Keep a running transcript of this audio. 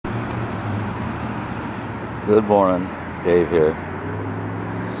Good morning, Dave here.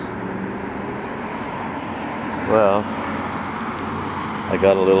 Well, I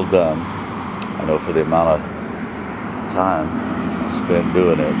got a little done. I know for the amount of time I spent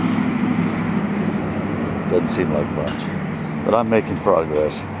doing it, doesn't seem like much, but I'm making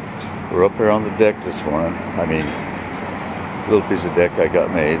progress. We're up here on the deck this morning. I mean, little piece of deck I got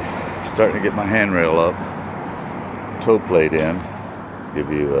made. Starting to get my handrail up, toe plate in,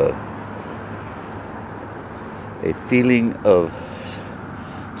 give you a feeling of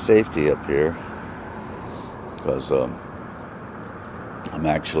safety up here, because I'm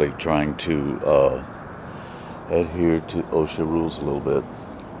actually trying to adhere to OSHA rules a little bit.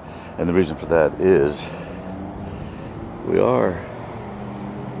 And the reason for that is we are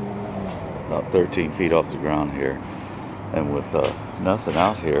about 13 feet off the ground here, and with nothing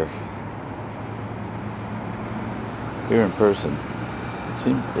out here in person,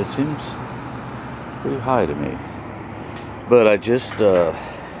 it seems pretty high to me. But I just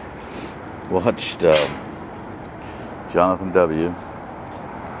watched Jonathan W.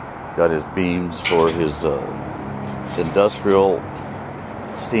 got his beams for his industrial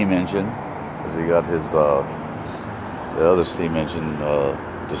steam engine, because he got his the other steam engine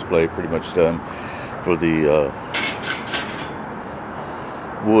display pretty much done for the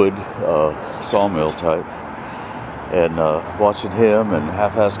wood sawmill type. And watching him and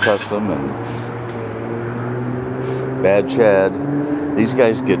Half-Ass Custom and Bad Chad, these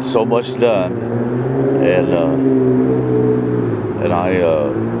guys get so much done, and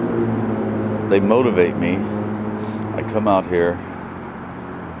they motivate me. I come out here,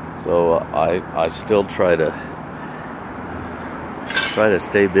 so I still try to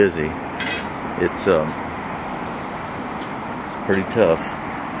stay busy. It's pretty tough,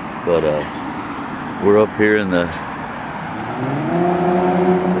 but we're up here in the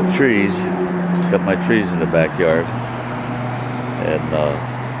trees. Got my trees in the backyard, and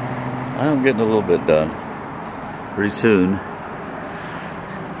I'm getting a little bit done. Pretty soon,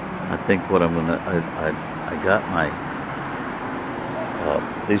 I think what I'm gonna, I got my,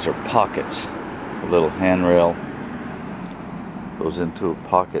 these are pockets. A little handrail goes into a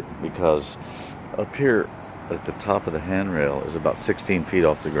pocket, because up here at the top of the handrail is about 16 feet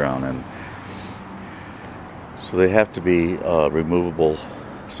off the ground, and so they have to be removable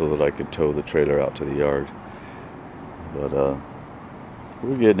so that I could tow the trailer out to the yard. But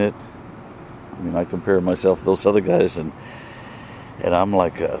we're getting it. I mean, I compare myself to those other guys, and I'm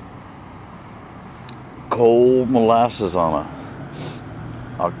like a cold molasses on a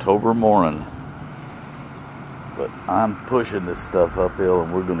October morning. But I'm pushing this stuff uphill,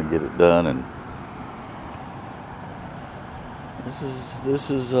 and we're going to get it done. And this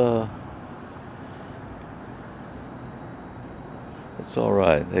is it's all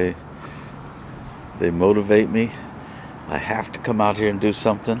right. They motivate me. I have to come out here and do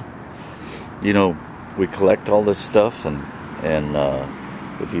something. You know, we collect all this stuff, and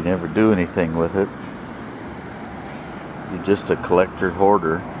if you never do anything with it, you're just a collector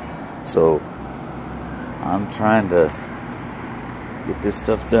hoarder. So I'm trying to get this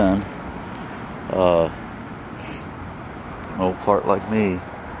stuff done. An old fart like me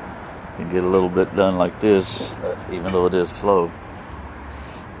can get a little bit done like this, even though it is slow.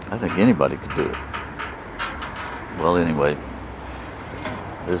 I think anybody could do it. Well, anyway,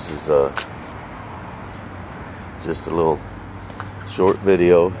 this is just a little short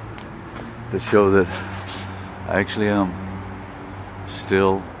video to show that I actually am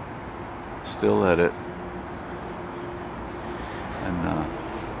still at it, and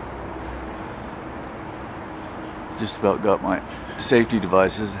just about got my safety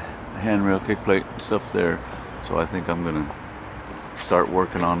devices, the handrail, kick plate, and stuff there. So I think I'm gonna start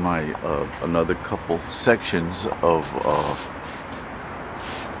working on my another couple sections of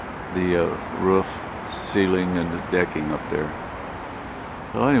the roof, ceiling, and the decking up there.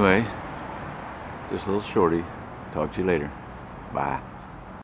 So anyway, just a little shorty. Talk to you later. Bye.